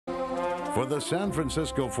For the San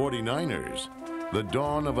Francisco 49ers, the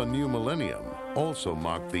dawn of a new millennium also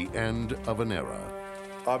marked the end of an era.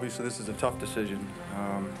 Obviously, this is a tough decision,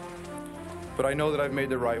 but I know that I've made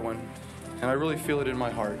the right one, and I really feel it in my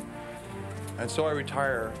heart. And so I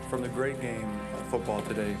retire from the great game of football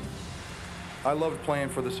today. I loved playing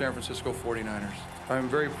for the San Francisco 49ers. I'm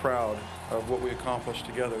very proud of what we accomplished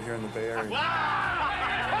together here in the Bay Area.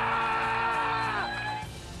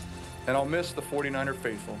 And I'll miss the 49er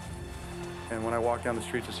faithful. And when I walk down the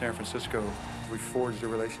streets of San Francisco, we forged a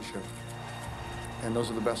relationship. And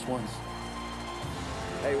those are the best ones.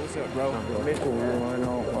 Hey, what's up, bro? I miss you, man. I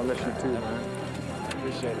know. I miss you too, man.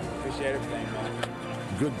 Appreciate it. Appreciate everything, man.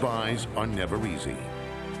 Goodbyes are never easy.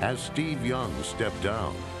 As Steve Young stepped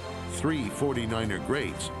down, 3 49er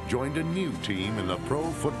greats joined a new team in the Pro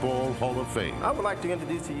Football Hall of Fame. I would like to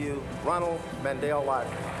introduce to you Ronald Mandel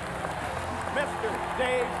Wagner. Mr.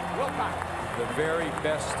 Dave Wilcox. The very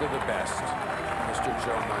best of the best, Mr.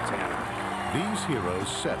 Joe Montana. These heroes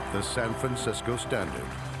set the San Francisco standard.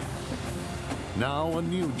 Now a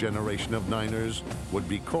new generation of Niners would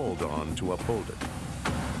be called on to uphold it.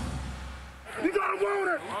 You gotta want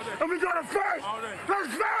it, and we gotta fight.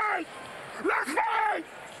 Let's fight! Let's fight!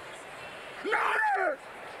 Niners!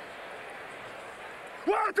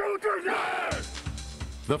 1, 2, 3, Niners!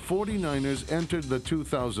 The 49ers entered the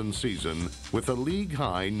 2000 season with a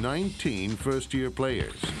league-high 19 first-year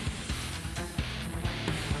players.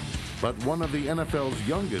 But one of the NFL's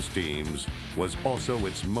youngest teams was also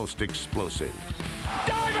its most explosive.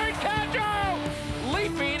 Diving catch!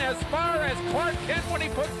 Leaping as far as Clark Kent when he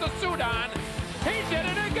puts the suit on. He did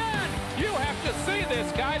it again! You have to see this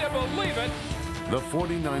guy to believe it. The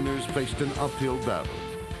 49ers faced an uphill battle,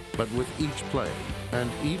 but with each play and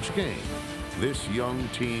each game, this young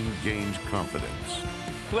team gained confidence.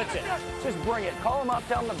 Blitz it. Just bring it. Call him up,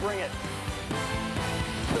 tell him to bring it.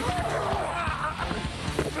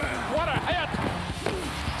 What a hit!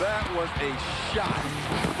 That was a shot.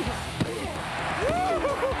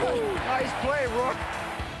 Nice play, Rook.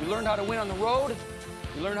 We learned how to win on the road.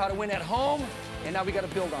 We learned how to win at home, and now we got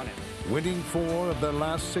to build on it. Winning 4 of their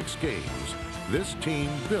last 6 games, this team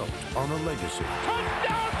built on a legacy.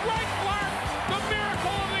 Touchdown, Frank Clark! The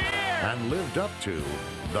miracle of the year! And lived up to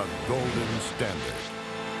the golden standard.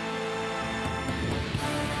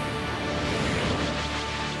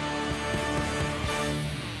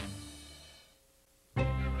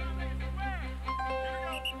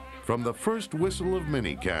 From the first whistle of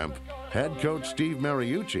minicamp, head coach Steve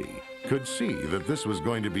Mariucci could see that this was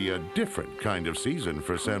going to be a different kind of season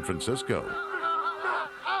for San Francisco.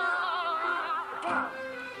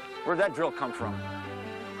 Where'd that drill come from?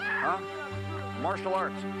 Huh? Martial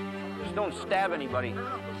arts. Just don't stab anybody.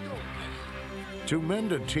 To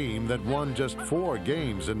mend a team that won just 4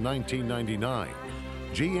 games in 1999,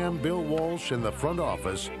 GM Bill Walsh and the front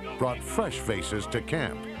office brought fresh faces to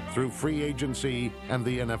camp through free agency and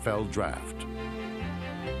the NFL draft.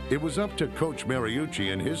 It was up to Coach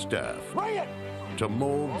Mariucci and his staff to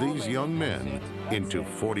mold these young men into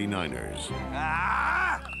 49ers.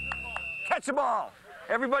 Catch the ball.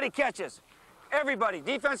 Everybody catches. Everybody.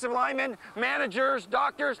 Defensive linemen, managers,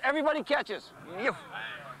 doctors, everybody catches.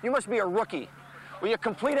 You must be a rookie. Will you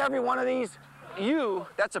complete every one of these?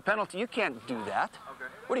 That's a penalty. You can't do that.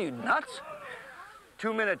 Okay. What are you, nuts?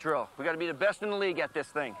 2-minute drill. We got to be the best in the league at this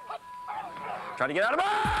thing. Try to get out of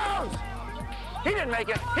bounds! He didn't make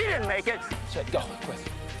it. He didn't make it. Set, go, quick.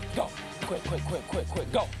 Go,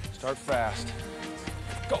 quick, go. Start fast.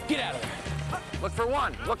 Go, get out of there. Look for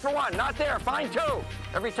one. Look for one. Not there. Find 2.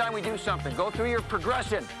 Every time we do something, go through your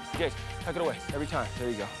progression. Jace, tuck it away. Every time. There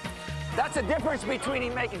you go. That's the difference between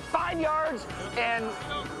him making 5 yards and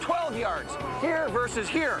 12 yards. Here versus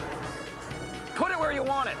here. Put it where you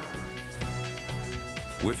want it.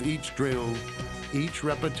 With each drill, each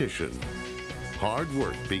repetition, hard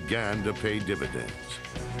work began to pay dividends.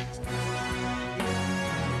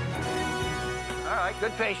 All right,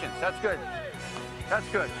 good patience. That's good. That's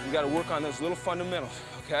good. We got to work on those little fundamentals,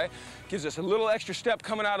 okay? Gives us a little extra step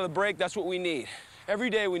coming out of the break. That's what we need.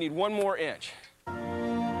 Every day we need 1 more inch.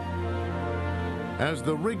 As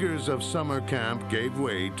the rigors of summer camp gave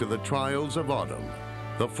way to the trials of autumn,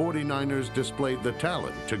 the 49ers displayed the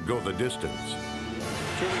talent to go the distance.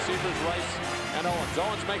 2 receivers, Rice and Owens.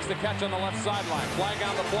 Owens makes the catch on the left sideline. Flag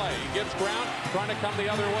on the play. He gives ground, trying to come the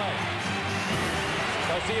other way.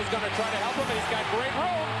 Garcia is going to try to help him, and he's got great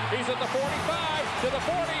room. He's at the 45, to the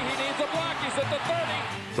 40. He needs a block. He's at the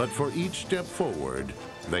 30. But for each step forward,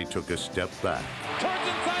 they took a step back. Turns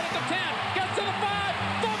inside at the 10, gets to the 5,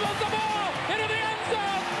 fumbles the ball into the end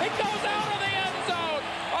zone. It goes out of the end zone.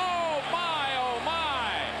 Oh, my, oh,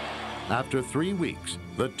 my. After 3 weeks,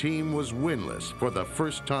 the team was winless for the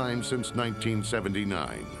first time since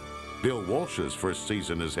 1979, Bill Walsh's first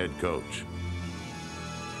season as head coach.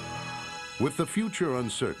 With the future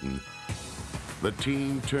uncertain, the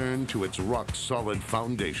team turned to its rock-solid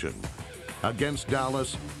foundation. Against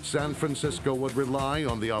Dallas, San Francisco would rely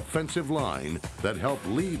on the offensive line that helped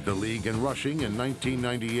lead the league in rushing in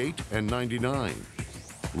 1998 and 99.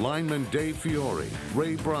 Linemen Dave Fiore,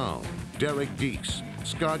 Ray Brown, Derek Deese,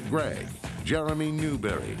 Scott Gregg, Jeremy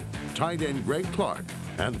Newberry, tight end Greg Clark,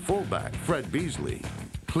 and fullback Fred Beasley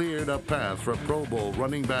cleared a path for Pro Bowl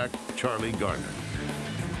running back Charlie Garner.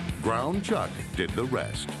 Ground Chuck did the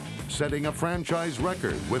rest, setting a franchise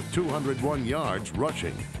record with 201 yards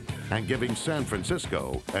rushing and giving San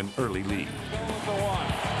Francisco an early lead.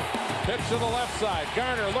 Pitch to the left side.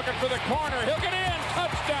 Garner looking for the corner. He'll get in.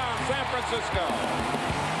 Touchdown, San Francisco.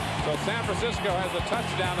 So San Francisco has a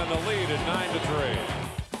touchdown in the lead at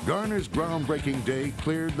 9-3. Garner's groundbreaking day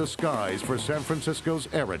cleared the skies for San Francisco's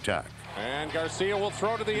air attack. And Garcia will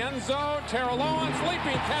throw to the end zone. Terrell Owens,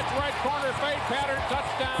 leaping catch, right corner, fade pattern,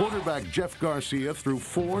 touchdown. Quarterback Jeff Garcia threw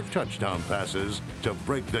 4 touchdown passes to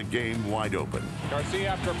break the game wide open. Garcia,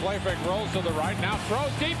 after play fake, rolls to the right, now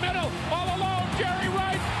throws deep middle, all alone, Jerry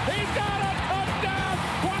Rice, he's got a touchdown,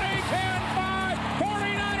 20-10-5,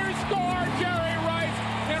 49ers score, Jerry Rice,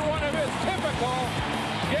 in one of his typical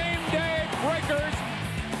game day breakers.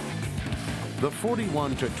 The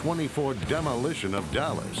 41-24 demolition of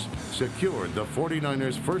Dallas secured the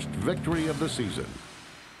 49ers' first victory of the season.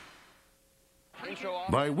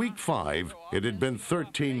 By week 5, it had been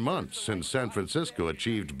 13 months since San Francisco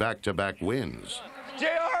achieved back-to-back wins.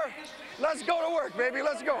 JR, let's go to work, baby.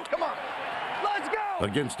 Let's go. Come on. Let's go.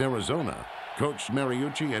 Against Arizona, Coach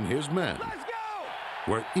Mariucci and his men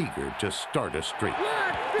were eager to start a streak.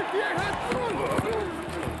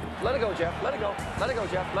 Let it go, Jeff. Let it go. Let it go,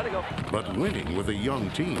 Jeff. Let it go. But winning with a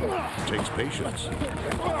young team takes patience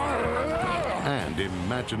and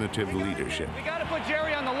imaginative leadership. We got to put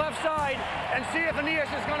Jerry on the left side and see if Aeneas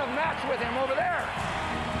is going to match with him over there.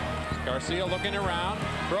 Garcia looking around,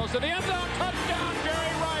 throws to the end zone, touchdown,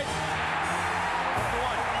 Jerry Rice.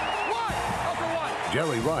 Up for one.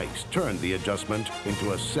 Jerry Rice turned the adjustment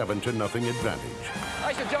into a 7-0 advantage.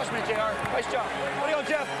 Nice adjustment, JR. Nice job. Way to go,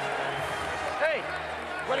 Jeff. Hey,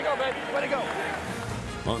 way to go, baby. Way to go.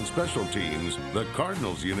 On special teams, the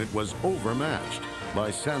Cardinals unit was overmatched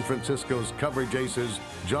by San Francisco's coverage aces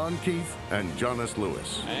John Keith and Jonas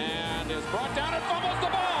Lewis. And is brought down and fumbles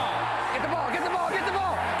the ball. Get the ball, get the ball, get the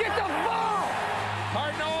ball, get the ball!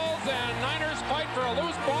 Cardinals and Niners fight for a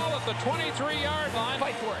loose ball at the 23-yard line.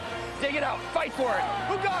 Fight for it. Dig it out. Fight for it.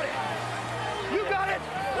 Who got it? You got it?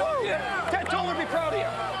 Woo! Yeah. Ted Toll would be proud of you.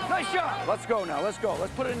 Nice shot. Let's go now. Let's go.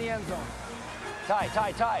 Let's put it in the end zone. Ty. Get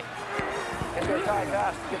there, Ty,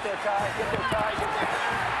 fast. Get there, Ty. Get there, Ty. Get there.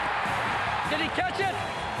 Did he catch it?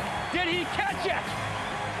 Did he catch it?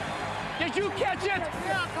 Did you catch it?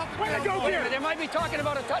 Way to go, Gary. They might be talking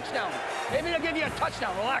about a touchdown. Maybe they'll give you a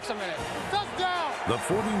touchdown. Relax a minute. Touchdown! The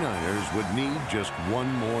 49ers would need just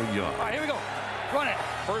one more yard. All right, here we go. Run it.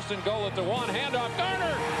 First and goal at the 1. Handoff.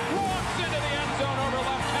 Garner walks into the end zone over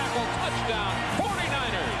left tackle. Touchdown.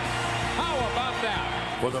 49ers. How about that?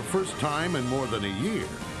 For the first time in more than a year,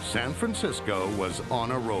 San Francisco was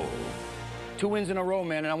on a roll. 2 wins in a row,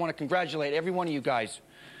 man, and I want to congratulate every one of you guys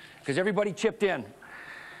because everybody chipped in.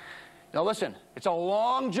 Now, listen, it's a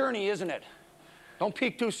long journey, isn't it? Don't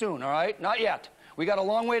peak too soon, all right? Not yet. We got a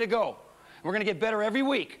long way to go. We're going to get better every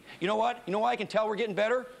week. You know what? You know why I can tell we're getting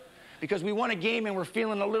better? Because we won a game and we're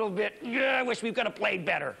feeling a little bit, I wish we could have played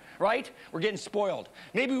better, right? We're getting spoiled.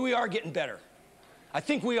 Maybe we are getting better. I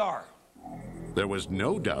think we are. There was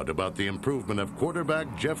no doubt about the improvement of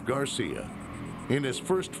quarterback Jeff Garcia. In his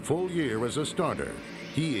first full year as a starter,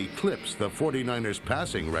 he eclipsed the 49ers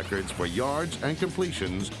passing records for yards and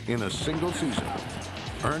completions in a single season,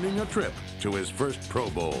 earning a trip to his first Pro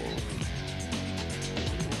Bowl.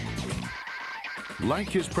 Like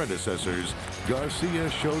his predecessors, Garcia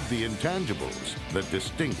showed the intangibles that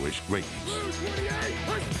distinguish greatness.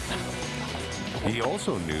 He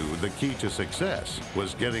also knew the key to success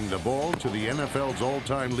was getting the ball to the NFL's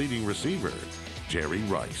all-time leading receiver, Jerry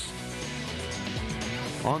Rice.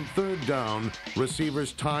 On third down,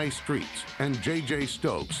 receivers Ty Streets and J.J.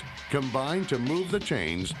 Stokes combined to move the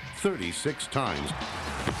chains 36 times.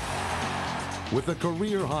 With a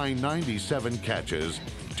career-high 97 catches,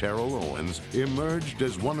 Terrell Owens emerged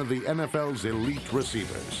as one of the NFL's elite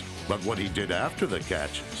receivers. But what he did after the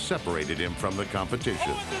catch separated him from the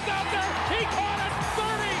competition. Owens is out there. He caught it. 30,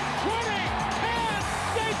 20, 10.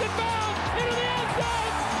 Stays it bounds into the end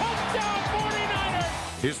zone. Touchdown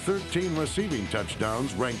 49ers. His 13 receiving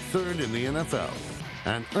touchdowns ranked third in the NFL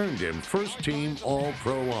and earned him first-team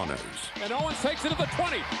All-Pro honors. And Owens takes it to the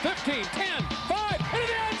 20, 15, 10, 5, into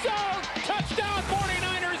the end zone. Touchdown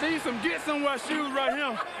 49ers. These some get-somewhere shoes right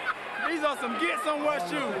here. These are some get-somewhere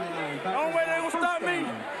shoes. The only way they gonna stop me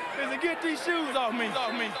is to get these shoes off me.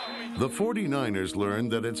 The 49ers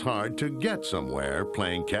learned that it's hard to get somewhere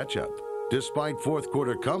playing catch-up. Despite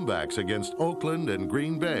fourth-quarter comebacks against Oakland and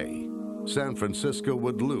Green Bay, San Francisco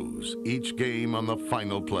would lose each game on the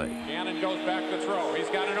final play. Gannon goes back to throw. He's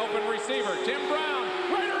got an open receiver. Tim Brown.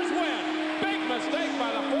 Raiders win. Big mistake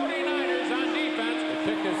by the 49ers on defense. The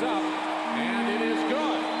kick is up, and it is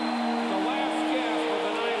good. The last gasp for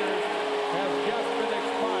the Niners has just been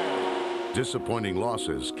expired. Disappointing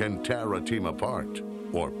losses can tear a team apart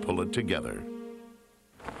or pull it together.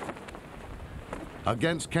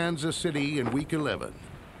 Against Kansas City in Week 11,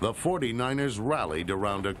 the 49ers rallied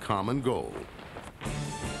around a common goal: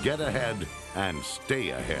 get ahead and stay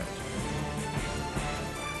ahead.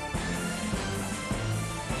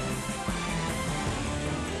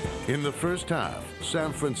 In the first half,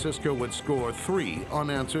 San Francisco would score 3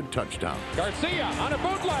 unanswered touchdowns. Garcia on a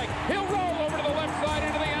bootleg. He'll roll over to the left side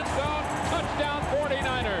into the end zone. Touchdown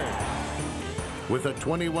 49ers. With a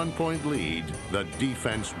 21-point lead, the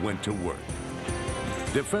defense went to work.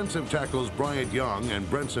 Defensive tackles Bryant Young and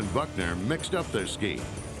Brenson Buckner mixed up their scheme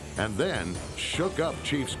and then shook up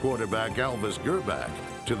Chiefs quarterback Alvis Gerbach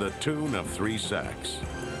to the tune of 3 sacks.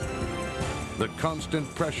 The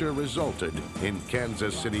constant pressure resulted in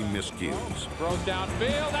Kansas City miscues. Throws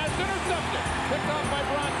downfield. That's intercepted. Picked off by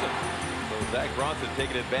Bronson. So Zach Bronson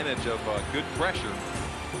taking advantage of good pressure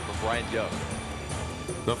from Bryant Young.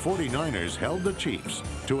 The 49ers held the Chiefs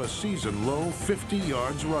to a season-low 50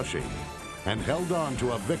 yards rushing and held on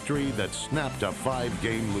to a victory that snapped a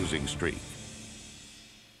 5-game losing streak.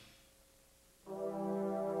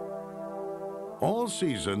 All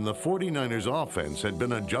season, the 49ers offense had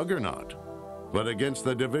been a juggernaut. But against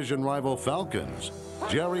the division rival Falcons,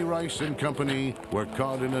 Jerry Rice and company were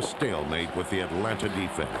caught in a stalemate with the Atlanta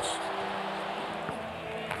defense.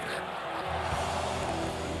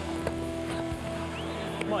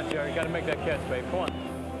 Come on, Jerry, you got to make that catch, babe. Come on.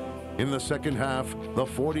 In the second half, the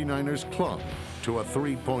 49ers clung to a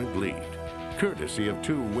 3-point lead, courtesy of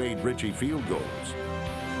 2 Wade Ritchie field goals.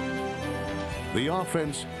 The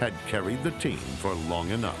offense had carried the team for long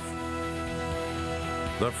enough.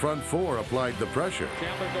 The front 4 applied the pressure.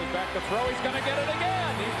 Chandler goes back to throw. He's going to get it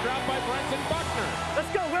again. He's dropped by Brenson Buckner.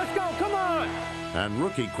 Let's go, come on! And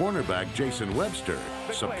rookie cornerback Jason Webster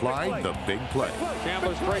supplied the big play.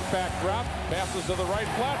 Chandler's break back drop. Passes to the right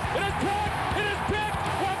flat. It is picked! It is picked!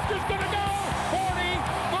 Webster's going to go! 40,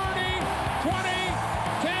 30, 20,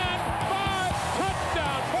 10, 5.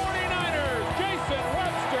 Touchdown 49ers! Jason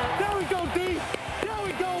Webster! There we go, D! There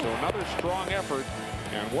we go! So another strong effort.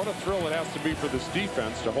 And what a thrill it has to be for this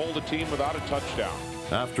defense to hold a team without a touchdown.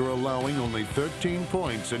 After allowing only 13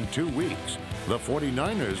 points in 2 weeks, the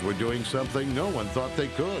 49ers were doing something no one thought they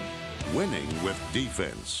could: winning with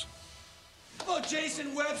defense. Oh,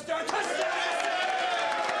 Jason Webster, touchdown!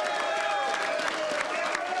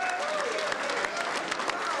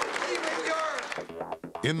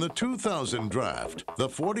 In the 2000 draft, the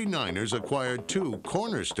 49ers acquired 2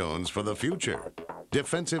 cornerstones for the future.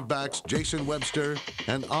 Defensive backs Jason Webster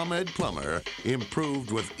and Ahmed Plummer improved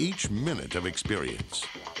with each minute of experience.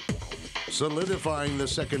 Solidifying the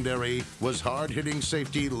secondary was hard-hitting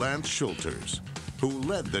safety Lance Schulters, who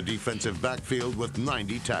led the defensive backfield with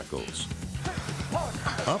 90 tackles.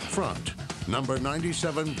 Up front, number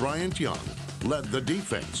 97 Bryant Young led the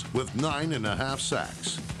defense with 9.5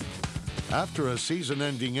 sacks. After a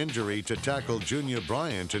season-ending injury to tackle Junior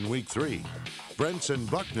Bryant in Week 3, Brenson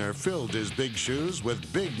Buckner filled his big shoes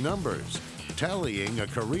with big numbers, tallying a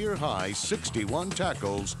career-high 61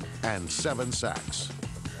 tackles and 7 sacks.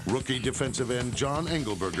 Rookie defensive end John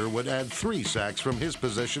Engelberger would add 3 sacks from his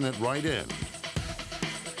position at right end.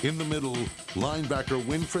 In the middle, linebacker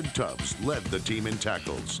Winfred Tubbs led the team in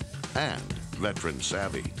tackles and veteran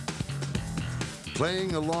savvy.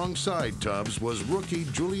 Playing alongside Tubbs was rookie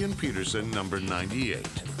Julian Peterson, number 98.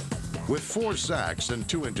 With 4 sacks and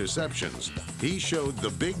 2 interceptions, he showed the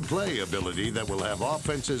big play ability that will have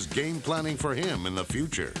offenses game planning for him in the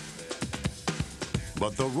future.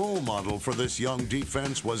 But the role model for this young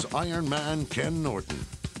defense was Iron Man Ken Norton,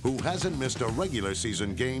 who hasn't missed a regular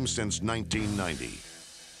season game since 1990.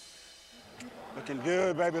 Looking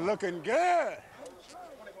good, baby, looking good.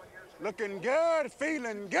 Looking good,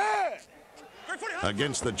 feeling good.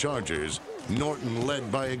 Against the Chargers, Norton led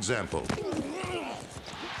by example,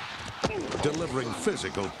 delivering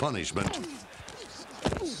physical punishment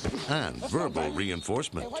and verbal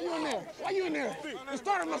reinforcement. Why you in there? Why you in there? The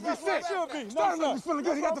starter must be sick. Starter must be feeling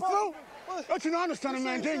good. He got the flu? Don't you know I'm the son of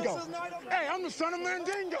Mandingo? Hey, I'm the son of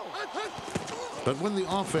Mandingo. But when the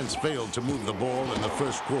offense failed to move the ball in the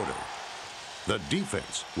first quarter, the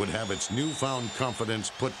defense would have its newfound confidence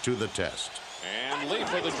put to the test. And Lee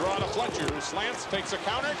for the draw to Fletcher, who slants, takes a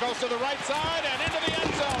counter, goes to the right side, and into the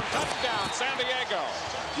end zone. Touchdown, San Diego.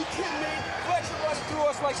 You kidding me? Fletcher rushed through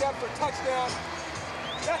us like that for a touchdown.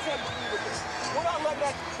 That's unbelievable. We're not letting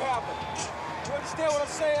that happen. You understand what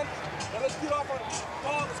I'm saying? Now let's get off our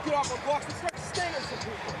ball, let's get off our blocks. Let's start stinging some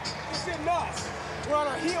people. It's in us. We're on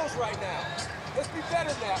our heels right now. Let's be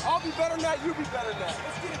better than that. I'll be better than that, you be better than that.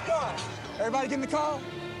 Let's get it done. Everybody getting the call?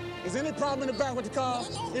 Is there any problem in the back with the call?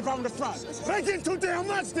 Any problem in the front? They getting too damn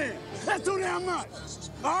much then. That's too damn much.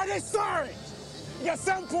 Are they sorry? You got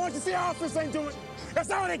 7 points, you see our offense ain't doing it.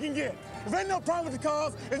 That's all they can get. If ain't no problem with the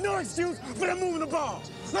calls, there's no excuse for them moving the ball.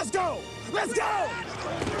 Let's go! Let's go!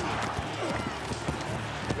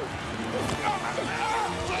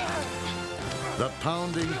 The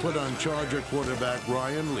pounding put on Charger quarterback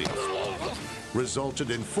Ryan Leaf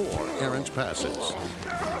resulted in 4 errant passes.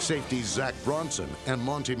 Safeties Zach Bronson and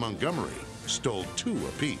Monty Montgomery stole 2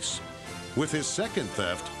 apiece. With his second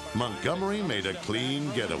theft, Montgomery made a clean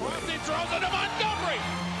getaway. He throws it to Montgomery.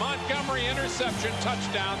 Montgomery interception,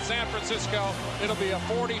 touchdown, San Francisco. It'll be a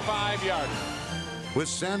 45-yarder. With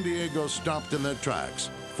San Diego stopped in their tracks,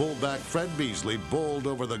 fullback Fred Beasley bowled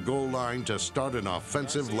over the goal line to start an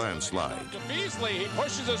offensive landslide. To Beasley, he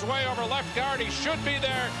pushes his way over left guard. He should be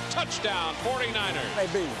there. Touchdown, 49ers. Hey,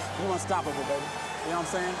 Bees, we unstoppable, baby. You know what I'm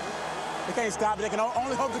saying? They can't stop it. They can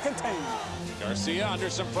only hope to contain it. Garcia, under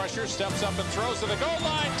some pressure, steps up and throws to the goal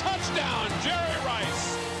line. Touchdown, Jerry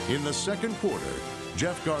Rice. In the second quarter,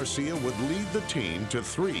 Jeff Garcia would lead the team to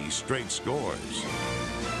 3 straight scores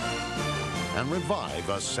and revive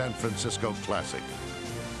a San Francisco classic.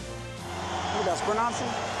 You got sprint option?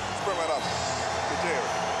 Sprint right option. To Jerry.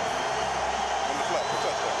 On the flat for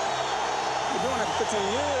touchdown. You're doing that for 15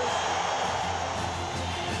 years.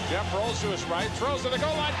 Jeff rolls to his right, throws to the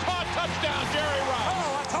goal line, caught, touchdown, Jerry Rice.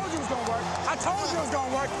 Oh, I told you it was going to work. I told you it was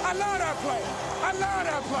going to work. I love that play. I love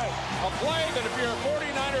that play. A play that if you're a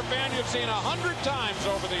 49er fan, you've seen 100 times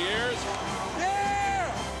over the years.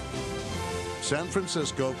 Yeah! San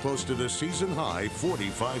Francisco posted a season-high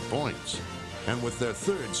 45 points, and with their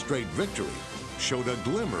 3rd straight victory, showed a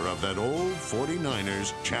glimmer of that old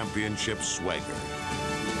 49ers championship swagger.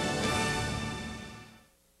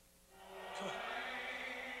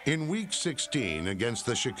 In Week 16 against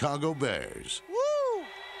the Chicago Bears,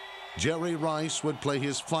 Jerry Rice would play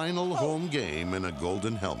his final home game in a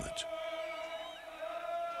golden helmet.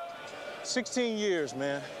 16 years,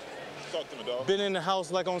 man. Talk to me, dog. Been in the house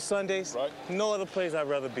like on Sundays. Right. No other place I'd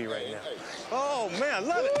rather be right now. Oh, man, I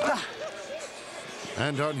love it.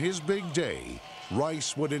 And on his big day,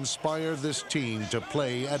 Rice would inspire this team to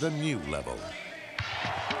play at a new level.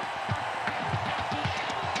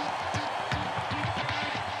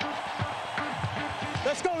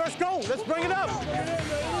 Let's go, let's go. Let's bring it up.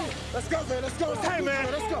 Let's go, man. Let's go. Hey,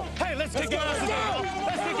 man. Let's go. Hey, let's get guys.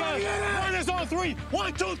 Let's get guys. Runners on 3.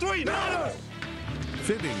 1, 2, 3. Niners.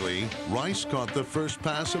 Fittingly, Rice caught the first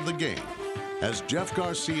pass of the game as Jeff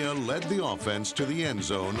Garcia led the offense to the end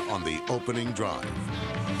zone on the opening drive.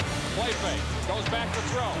 Play fake, goes back to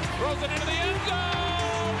throw, throws it into the end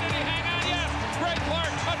zone. Did he hang on? Yes. Greg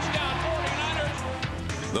Clark, touchdown,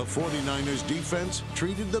 49ers. The 49ers defense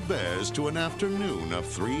treated the Bears to an afternoon of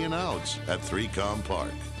 3 and outs at 3Com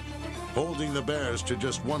Park. Holding the Bears to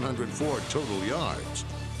just 104 total yards,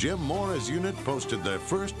 Jim Mora's unit posted their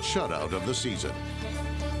first shutout of the season.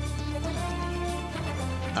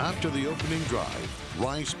 After the opening drive,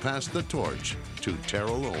 Rice passed the torch to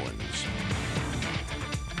Terrell Owens.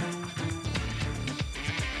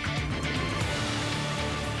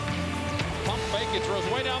 Pump fake, it throws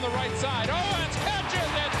way down the right side. Owens catches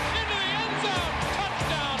it into the end zone.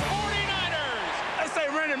 Touchdown, 49ers. They say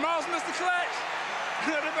Randy Moss, Mr. Clutch.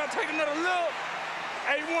 They better take another look.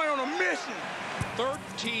 A1 on a mission.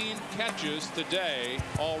 13 catches today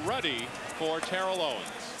already for Terrell Owens.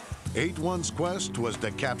 8-1's quest was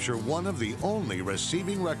to capture one of the only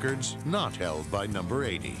receiving records not held by number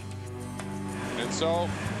 80. And so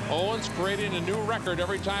Owens creating a new record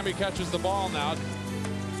every time he catches the ball now.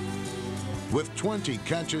 With 20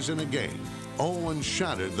 catches in a game, Owens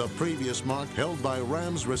shattered the previous mark held by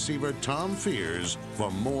Rams receiver Tom Fears for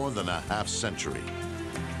more than a half-century.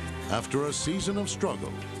 After a season of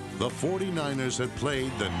struggle, the 49ers had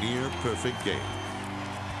played the near-perfect game.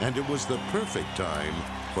 And it was the perfect time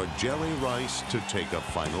for Jerry Rice to take a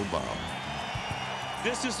final bow.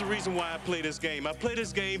 This is the reason why I play this game. I play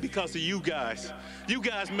this game because of you guys. You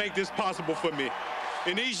guys make this possible for me.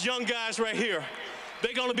 And these young guys right here,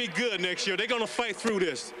 they're gonna be good next year. They're gonna fight through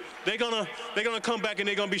this. They're gonna come back and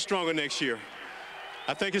they're gonna be stronger next year.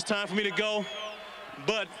 I think it's time for me to go,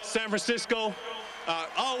 but San Francisco, I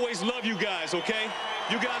always love you guys, okay?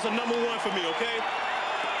 You guys are number one for me, okay?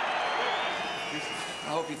 I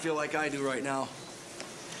hope you feel like I do right now.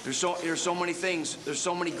 There's so many things, there's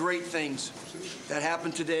so many great things that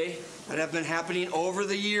happened today, that have been happening over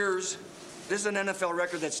the years. This is an NFL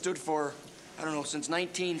record that stood for, I don't know, since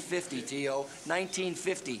 1950, T.O.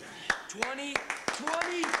 1950. 20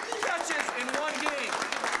 catches in one game.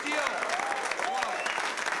 T.O. Wow.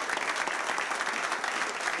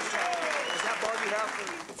 Is that ball you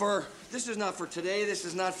have this is not for today, this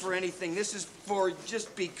is not for anything. This is for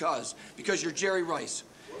just because you're Jerry Rice.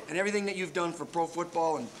 And everything that you've done for pro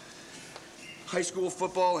football and high school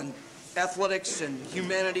football and athletics and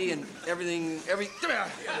humanity and everything,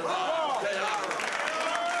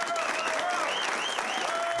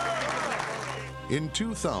 In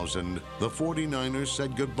 2000, the 49ers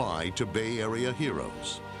said goodbye to Bay Area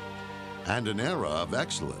heroes and an era of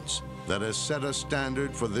excellence that has set a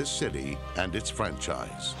standard for this city and its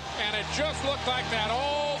franchise. And it just looked like that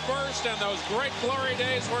old burst and those great glory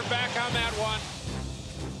days were back on that one.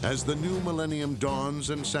 As the new millennium dawns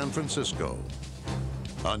in San Francisco,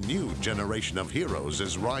 a new generation of heroes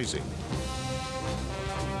is rising.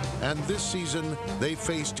 And this season, they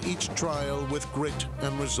faced each trial with grit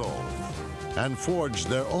and resolve and forged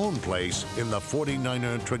their own place in the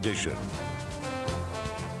 49er tradition.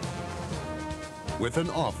 With an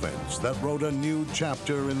offense that wrote a new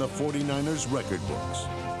chapter in the 49ers record books.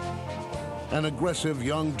 An aggressive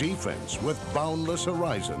young defense with boundless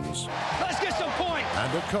horizons. Let's get some points!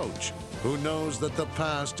 And a coach who knows that the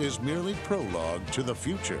past is merely prologue to the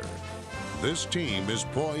future. This team is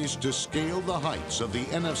poised to scale the heights of the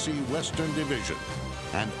NFC Western Division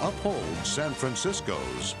and uphold San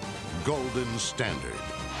Francisco's golden standard.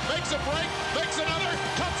 Makes a break, makes another,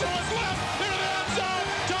 cuts to his left, into the end zone,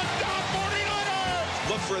 touchdown 49ers!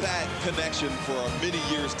 Look for that connection for many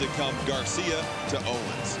years to come, Garcia to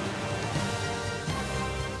Owens.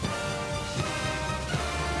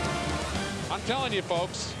 I'm telling you,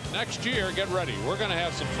 folks, next year, get ready. We're going to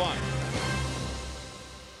have some fun.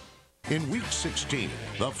 In Week 16,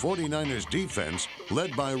 the 49ers defense,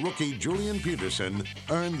 led by rookie Julian Peterson,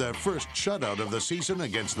 earned their first shutout of the season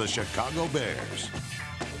against the Chicago Bears.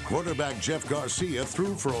 Quarterback Jeff Garcia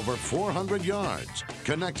threw for over 400 yards,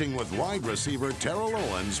 connecting with wide receiver Terrell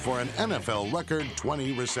Owens for an NFL record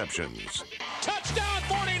 20 receptions. Touchdown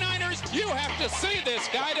 49ers! You have to see this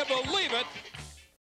guy to believe it.